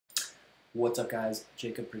What's up guys,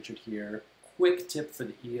 Jacob Pritchard here. Quick tip for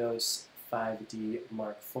the EOS 5D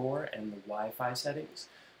Mark IV and the Wi-Fi settings.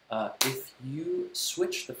 If you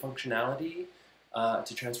switch the functionality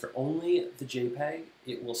to transfer only the JPEG,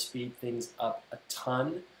 it will speed things up a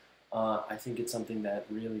ton. I think it's something that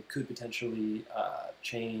really could potentially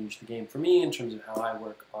change the game for me in terms of how I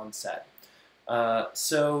work on set.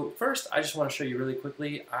 So first, I just want to show you really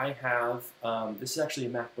quickly, I have, this is actually a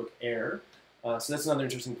MacBook Air. So that's another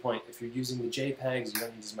interesting point. If you're using the JPEGs, you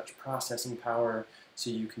don't need as much processing power,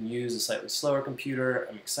 so you can use a slightly slower computer.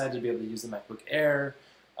 I'm excited to be able to use the MacBook Air,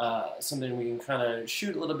 something we can kind of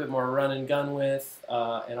shoot a little bit more run and gun with,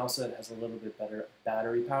 and also it has a little bit better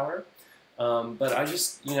battery power. But I'm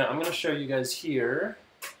going to show you guys here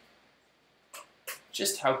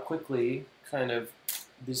just how quickly kind of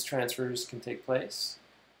these transfers can take place.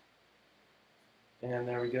 And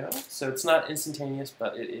there we go. So it's not instantaneous,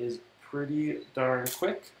 but it is pretty darn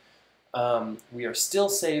quick. We are still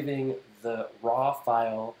saving the raw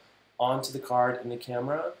file onto the card in the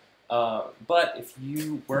camera, but if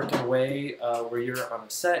you work in a way where you're on a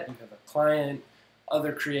set, you have a client,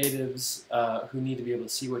 other creatives who need to be able to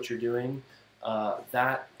see what you're doing,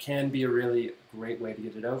 that can be a really great way to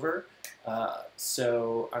get it over.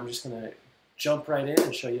 So I'm just going to jump right in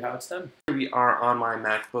and show you how it's done. Here we are on my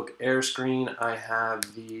MacBook Air screen. I have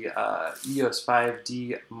the EOS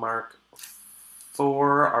 5D Mark IV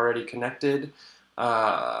already connected.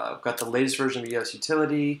 I've got the latest version of EOS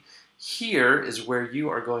Utility. Here is where you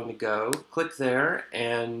are going to go. Click there,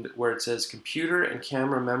 and where it says computer and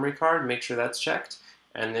camera memory card, make sure that's checked.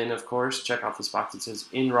 And then, of course, check off this box that says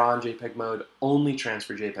in RAW and JPEG mode, only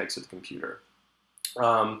transfer JPEGs to the computer.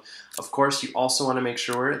 Of course, you also want to make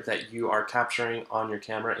sure that you are capturing on your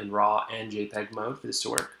camera in RAW and JPEG mode for this to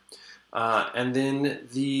work. And then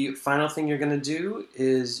the final thing you're going to do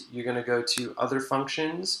is you're going to go to Other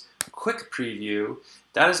Functions, Quick Preview.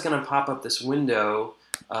 That is going to pop up this window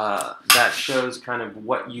that shows kind of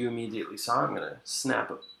what you immediately saw. I'm going to snap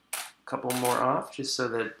a couple more off just so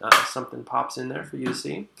that something pops in there for you to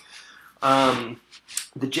see.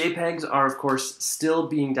 The JPEGs are, of course, still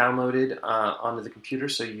being downloaded onto the computer,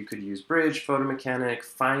 so you could use Bridge, Photo Mechanic,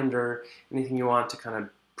 Finder, anything you want to kind of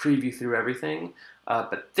preview through everything.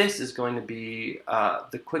 But this is going to be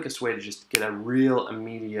the quickest way to just get a real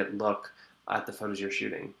immediate look at the photos you're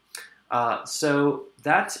shooting. So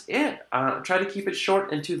that's it. Try to keep it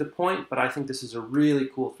short and to the point, but I think this is a really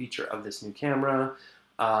cool feature of this new camera.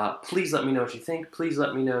 Please let me know what you think. Please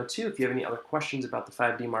let me know, too, if you have any other questions about the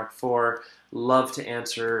 5D Mark IV. Love to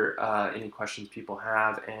answer any questions people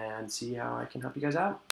have and see how I can help you guys out.